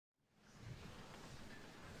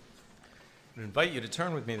I invite you to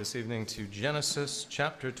turn with me this evening to Genesis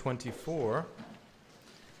chapter 24,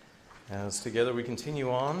 as together we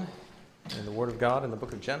continue on in the Word of God in the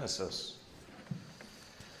book of Genesis.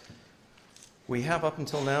 We have up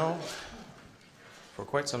until now, for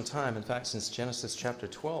quite some time, in fact since Genesis chapter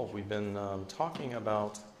 12, we've been talking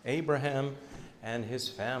about Abraham and his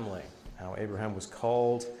family, how Abraham was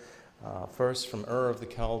called first from Ur of the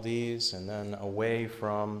Chaldees and then away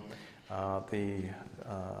from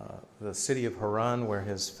the city of Haran where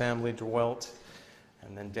his family dwelt,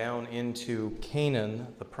 and then down into Canaan,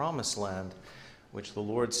 the promised land, which the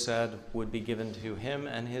Lord said would be given to him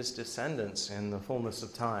and his descendants in the fullness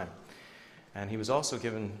of time. And he was also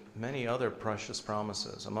given many other precious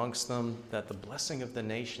promises, amongst them that the blessing of the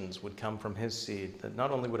nations would come from his seed, that not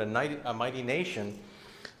only would a mighty nation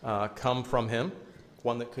come from him,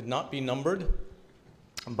 one that could not be numbered,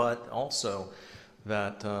 but also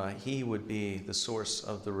that he would be the source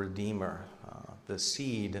of the Redeemer, the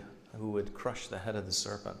seed who would crush the head of the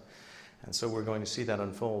serpent. And so we're going to see that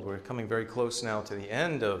unfold. We're coming very close now to the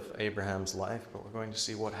end of Abraham's life, but we're going to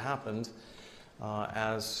see what happened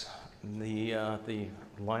as the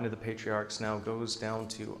line of the patriarchs now goes down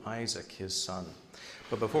to Isaac, his son.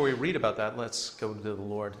 But before we read about that, let's go to the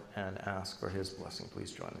Lord and ask for his blessing.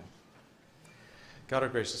 Please join me. God, our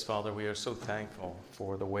gracious Father, we are so thankful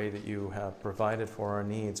for the way that you have provided for our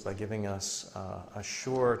needs by giving us a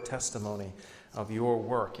sure testimony of your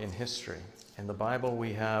work in history. In the Bible,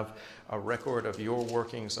 we have a record of your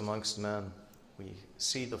workings amongst men. We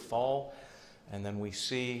see the fall, and then we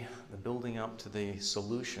see the building up to the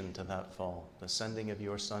solution to that fall, the sending of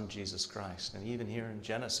your Son, Jesus Christ. And even here in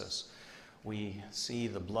Genesis, we see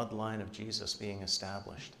the bloodline of Jesus being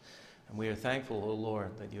established. And we are thankful, O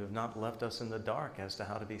Lord, that you have not left us in the dark as to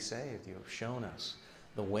how to be saved. You have shown us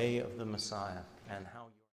the way of the Messiah and how